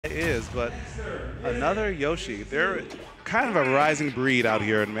is, but another Yoshi. They're kind of a rising breed out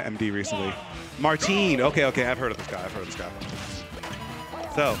here in MD recently. Marteen. Okay, I've heard of this guy.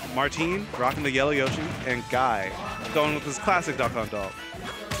 So, Marteen rocking the yellow Yoshi, and Guy going with his classic Duck Hunt dog.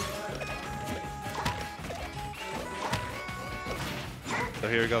 So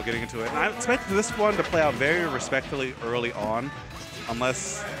here we go, getting into it. And I expect this one to play out very respectfully early on,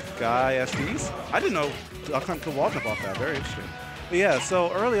 unless Guy SDs. I didn't know Duck Hunt could walk up off that. Very interesting. But yeah,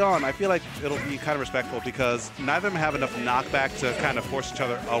 so early on, I feel like it'll be kind of respectful because neither of them have enough knockback to kind of force each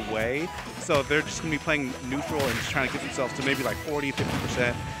other away. So they're just going to be playing neutral and just trying to get themselves to maybe like 40,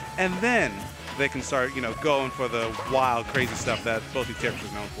 50%. And then they can start, going for the wild, crazy stuff that both these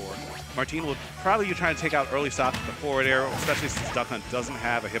characters are known for. Marteen will probably be trying to take out early stops with the forward air, especially since Duck Hunt doesn't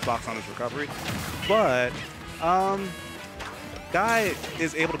have a hitbox on his recovery. But Guy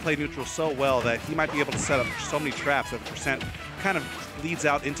is able to play neutral so well that he might be able to set up so many traps that the percent kind of leads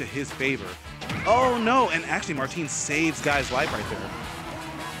out into his favor. Oh no, and actually Marteen saves Guy's life right there.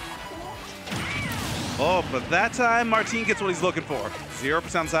 Oh, but that time Marteen gets what he's looking for.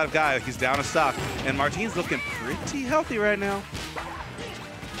 0% on the side of Guy, he's down a stock, and Marteen's looking pretty healthy right now.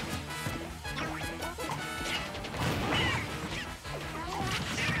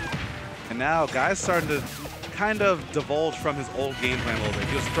 And now Guy's starting to kind of divulge from his old game plan a little bit.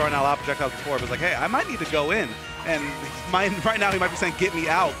 He was throwing out projectiles before, but was like, hey, I might need to go in. And right now he might be saying, get me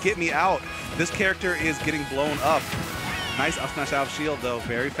out, get me out. This character is getting blown up. Nice up smash out of shield, though.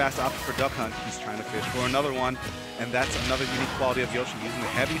 Very fast option for Duck Hunt. He's trying to fish for another one. And that's another unique quality of Yoshi, using the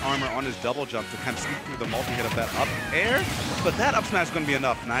heavy armor on his double jump to kind of sneak through the multi-hit of that up air. But that up smash is going to be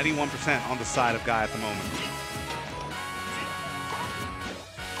enough. 91% on the side of Guy at the moment.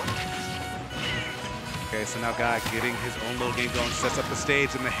 Okay, so now Guy getting his own little game going, sets up the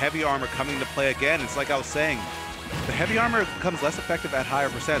stage, and the heavy armor coming to play again. It's like I was saying, the heavy armor becomes less effective at higher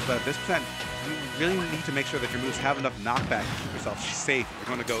percents, but at this percent, you really need to make sure that your moves have enough knockback to keep yourself safe.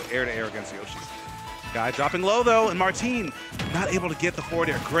 You're going to go air to air against Yoshi. Guy dropping low though, and Marteen not able to get the forward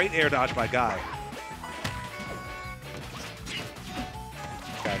air. Great air dodge by Guy.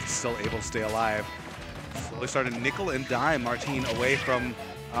 Guy's still able to stay alive. Slowly starting to nickel and dime Marteen away from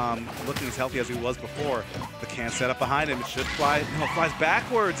looking as healthy as he was before. The can set up behind him. It should fly. No, it flies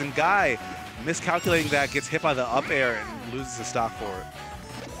backwards, and Guy, miscalculating that, gets hit by the up air and loses his stock for it.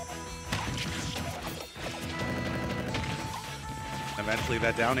 Eventually,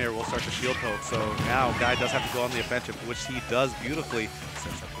 that down air will start to shield poke. So now Guy does have to go on the offensive, which he does beautifully.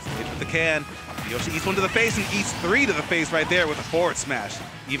 Sets up the stage with the can. Yoshi eats one to the face and eats 3 to the face right there with a forward smash.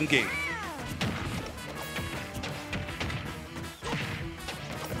 Even game.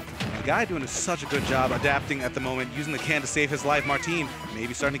 Guy doing such a good job adapting at the moment, using the can to save his life. Marteen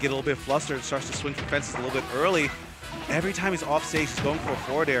maybe starting to get a little bit flustered, starts to swing for fences a little bit early. Every time he's off stage, he's going for a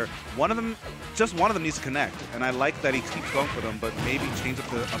forward air. Just one of them needs to connect, and I like that he keeps going for them, but maybe change up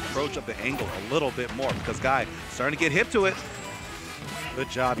the approach of the angle a little bit more, because Guy starting to get hip to it. Good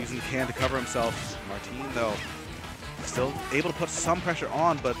job using the can to cover himself. Marteen, though, still able to put some pressure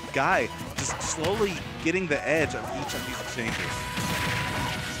on, but Guy just slowly getting the edge of each of these exchanges.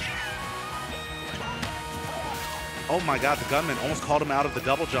 Oh my god, the gunman almost called him out of the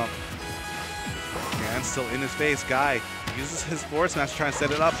double jump. And still in his face, Guy uses his forward smash to try and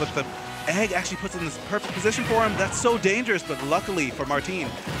set it up, but the egg actually puts it in this perfect position for him. That's so dangerous, but luckily for Marteen,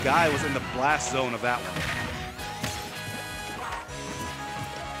 Guy was in the blast zone of that one.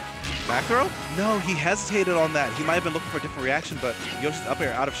 Back throw? No, he hesitated on that. He might have been looking for a different reaction, but Yoshi's up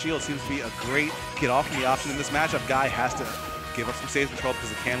air out of shield seems to be a great get-off-me option in this matchup. Guy has to give up some stage control because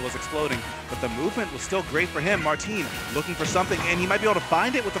the can was exploding, but the movement was still great for him. Marteen looking for something, and he might be able to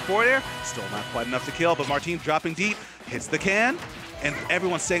find it with the forward air. Still not quite enough to kill, but Marteen dropping deep, hits the can, and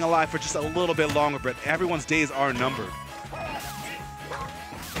everyone's staying alive for just a little bit longer, but everyone's days are numbered.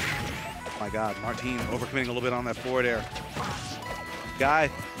 My god, Marteen overcommitting a little bit on that forward air. Guy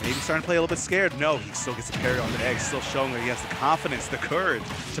maybe starting to play a little bit scared. No, he still gets a parry on the egg, still showing that he has the confidence, the courage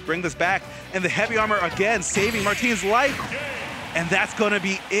to bring this back. And the heavy armor again, saving Marteen's life. And that's going to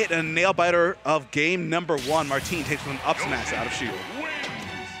be it, a nail biter of game number 1. Marteen takes an up smash out of shield.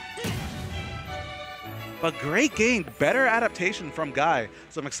 But great game, better adaptation from Guy.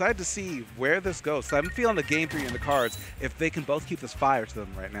 So I'm excited to see where this goes. So I'm feeling the game 3 in the cards if they can both keep this fire to them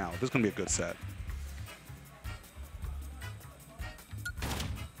right now. This is going to be a good set.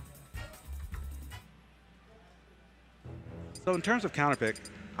 So in terms of counterpick,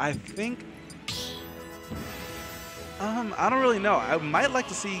 I think I don't really know. I might like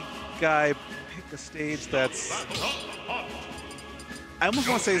to see Guy pick a stage that's I almost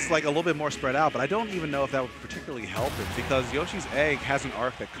want to say it's like a little bit more spread out, but I don't even know if that would particularly help it because Yoshi's egg has an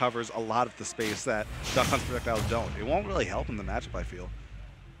arc that covers a lot of the space that Duck Hunt's projectiles don't. It won't really help in the matchup, I feel.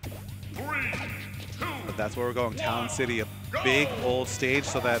 3, 2, But that's where we're going. Town City, a big old stage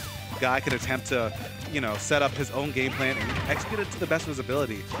so that Guy can attempt to, you know, set up his own game plan and execute it to the best of his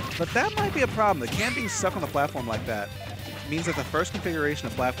ability. But that might be a problem. The camp being stuck on the platform like that means that the first configuration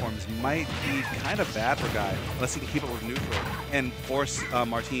of platforms might be kind of bad for Guy unless he can keep it with neutral and force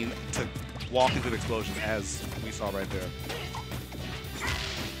Marteen to walk into the explosion as we saw right there.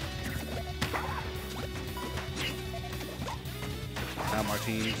 Now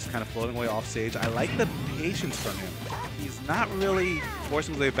Marteen just kind of floating away off stage. I like the patience from him. He's not really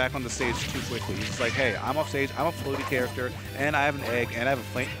forcing his way back on the stage too quickly. He's just like, hey, I'm off stage, I'm a floaty character, and I have an egg, and I have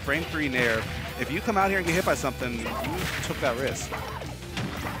a frame 3 nair. If you come out here and get hit by something, you took that risk.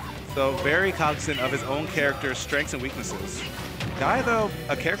 So very cognizant of his own character's strengths and weaknesses. Guy, though,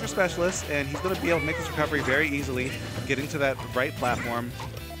 a character specialist, and he's going to be able to make this recovery very easily, getting to that right platform.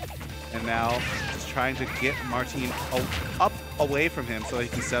 And now just trying to get Marteen up away from him so that he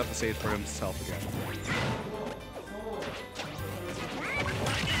can set up the stage for himself again.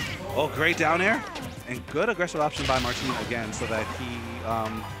 Oh, great down air. And good aggressive option by Marteen again so that he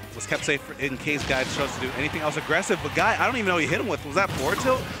was kept safe in case Guy chose to do anything else aggressive. But Guy, I don't even know what he hit him with. Was that forward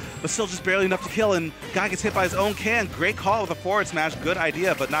tilt? But still just barely enough to kill, and Guy gets hit by his own can. Great call with a forward smash. Good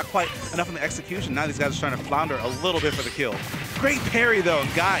idea, but not quite enough in the execution. Now these guys are trying to flounder a little bit for the kill. Great parry, though,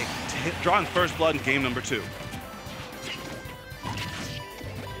 and Guy drawing first blood in game number 2.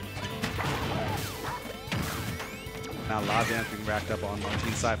 Now a lot of damage being racked up on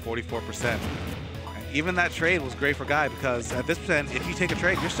Marteen's side, 44%. And even that trade was great for Guy because at this percent, if you take a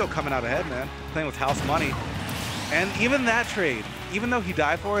trade, you're still coming out ahead, man. Playing with house money. And even that trade, even though he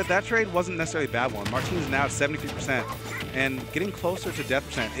died for it, that trade wasn't necessarily a bad one. Marteen is now at 73% and getting closer to death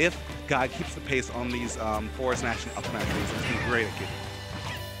percent if Guy keeps the pace on these forward smash and up smash reads. It's been great at getting.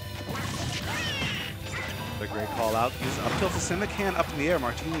 The great call out. He's up tilt to send the can up in the air.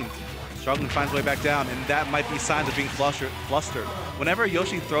 Marteen struggling to find his way back down, and that might be signs of being flustered. Whenever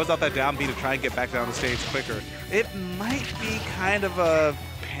Yoshi throws out that down B to try and get back down the stage quicker, it might be kind of a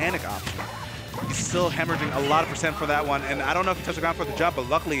panic option. He's still hemorrhaging a lot of percent for that one, and I don't know if he touched the ground for the jump, but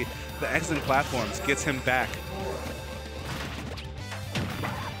luckily the exiting platforms gets him back.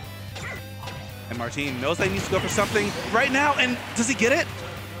 And Marteen knows that he needs to go for something right now, and does he get it?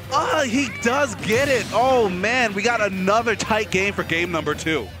 Oh, he does get it. Oh man, we got another tight game for game number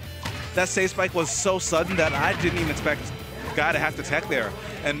 2. That save spike was so sudden that I didn't even expect Guy to have to tech there.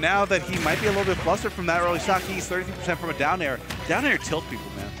 And now that he might be a little bit flustered from that early stock, he's 33% from a down air. Down air tilt people,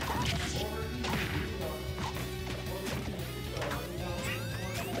 man.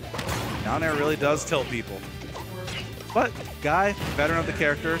 Down air really does tilt people. But Guy, veteran of the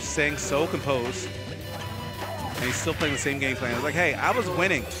character, staying so composed. And he's still playing the same game plan. It's like, hey, I was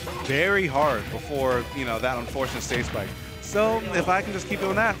winning very hard before, you know, that unfortunate stage spike. So if I can just keep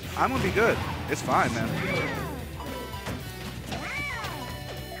doing that, I'm gonna be good. It's fine, man.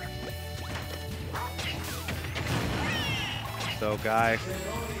 So Guy,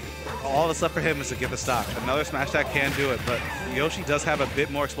 all that's left for him is to get the stock. Another smash attack can do it, but Yoshi does have a bit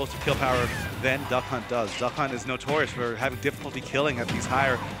more explosive kill power than Duck Hunt does. Duck Hunt is notorious for having difficulty killing at these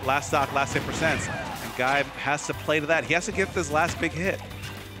higher last stock, last hit percents. And Guy has to play to that. He has to get this last big hit.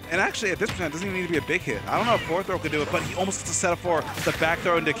 And actually, at this percent, it doesn't even need to be a big hit. I don't know if forward throw could do it, but he almost gets a setup for the back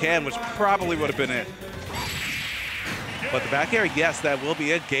throw into can, which probably would have been it. But the back air, yes, that will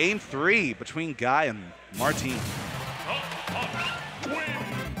be it. Game 3 between Guy and Marteen.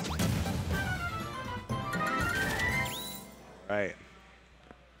 Right.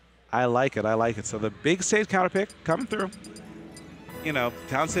 I like it. I like it. So the big stage counter pick coming through. You know,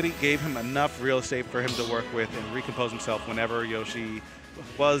 Town City gave him enough real estate for him to work with and recompose himself whenever Yoshi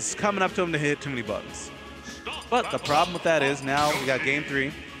was coming up to him to hit too many buttons. But the problem with that is now we got game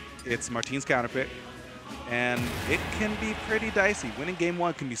 3. It's Marteen's counter pick. And it can be pretty dicey. Winning game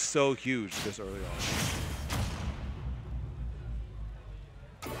 1 can be so huge this early on.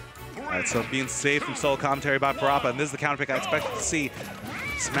 All right, so being safe from solo commentary by Parappa, and this is the counter pick I expected to see.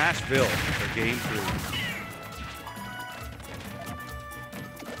 Smashville for game 3.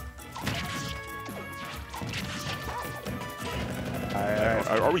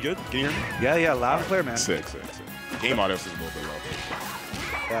 Are we good? Can you hear me? Yeah, yeah, loud and clear, man. Sick. Game audio is a little bit low.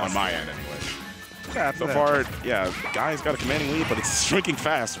 Yes. On my end, anyway. Yeah, so far, yeah, Guy's got a commanding lead, but it's shrinking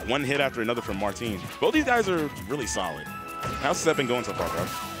fast. One hit after another from Marteen. Both these guys are really solid. How's Step been going so far, bro? I'm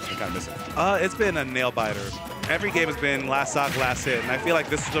kind of missing it. It's been a nail biter. Every game has been last stock, last hit, and I feel like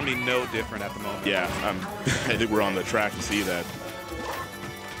this is going to be no different at the moment. Yeah, I think we're on the track to see that.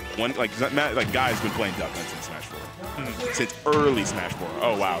 Guy's been playing duck hunt since Smash 4. Since early Smash 4.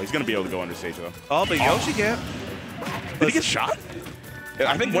 Oh, wow. He's going to be able to go under stage, though. Oh, but Yoshi can't. Did he get shot?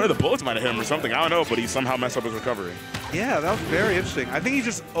 I think one of the bullets might have hit him or something. I don't know, but he somehow messed up his recovery. Yeah, that was very interesting. I think he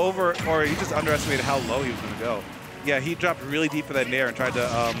just underestimated how low he was going to go. Yeah, he dropped really deep for that nair and tried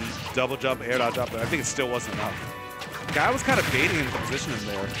to double jump, air dodge up, but I think it still wasn't enough. Guy was kind of baiting him to position him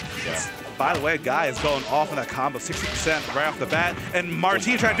there. Yeah. By the way, Guy is going off on that combo, 60% right off the bat, and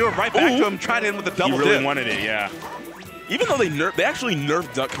Marteen tried to do it right back to him, tried to end with a double dip. He really wanted it, yeah. Even though they actually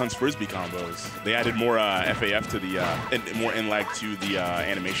nerfed Duck Hunt's Frisbee combos. They added more FAF to the, and more in-lag to the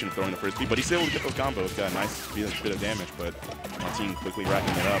animation of throwing the Frisbee, but he's still able to get those combos. Got a nice bit of damage, but Marteen quickly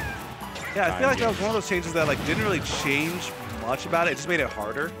racking it up. Yeah, I feel like that was one of those changes that didn't really change much about it. It just made it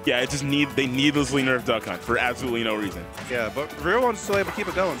harder. Yeah, it just they needlessly nerfed Duck Hunt for absolutely no reason. Yeah, but Real One's still able to keep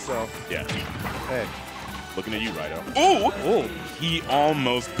it going, so. Yeah. Hey. Looking at you, Rido. Ooh! He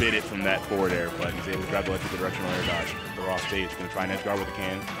almost bit it from that forward air, but he's able to grab the ledge with the directional air dodge. They're off stage. Going to try and edge guard with a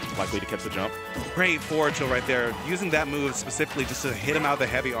can. Likely to catch the jump. Great forward tilt right there. Using that move specifically just to hit him out of the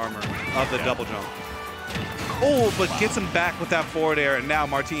heavy armor of the double jump. Oh, but gets him back with that forward air, and now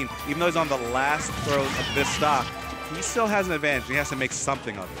Marteen, even though he's on the last throw of this stock, he still has an advantage. He has to make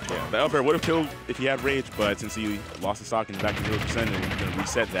something of it. Yeah, the up air would have killed if he had rage, but since he lost the stock and back to 0%, and he's going to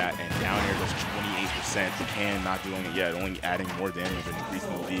reset that, and down air does 28%. The can not doing it yet, only adding more damage and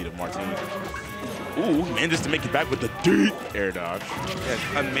increasing the lead of Marteen. Ooh, manages to make it back with the deep air dodge.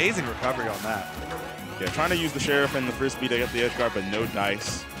 Yeah, amazing recovery on that. Yeah, trying to use the Sheriff and the Frisbee to get the edge guard, but no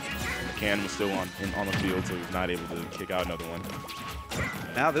dice. Can was still on the field, so he was not able to kick out another one.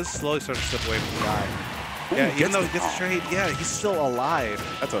 Now this slowly starts to slip away from the guy. Ooh, yeah, even though he gets straight, yeah, he's still alive.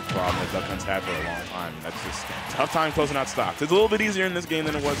 That's a problem that Duck Hunt's had for a long time. That's just a tough time closing out stocks. It's a little bit easier in this game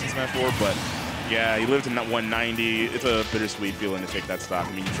than it was in Smash 4, but yeah, he lived in that 190. It's a bittersweet feeling to take that stock.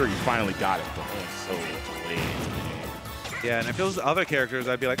 I mean, sure, you finally got it, but it's so late. Yeah, and if it was other characters,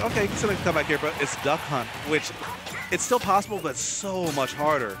 I'd be like, okay, somebody can come back here, but it's Duck Hunt, which it's still possible, but so much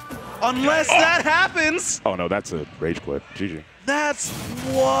harder. Unless that happens! Oh no, that's a rage quit. GG. That's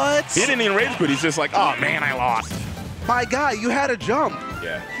what? He didn't even rage quit. He's just like, oh man, I lost. My guy, you had a jump.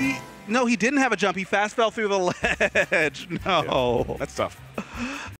 Yeah. No, he didn't have a jump. He fast fell through the ledge. No. Yeah. That's tough.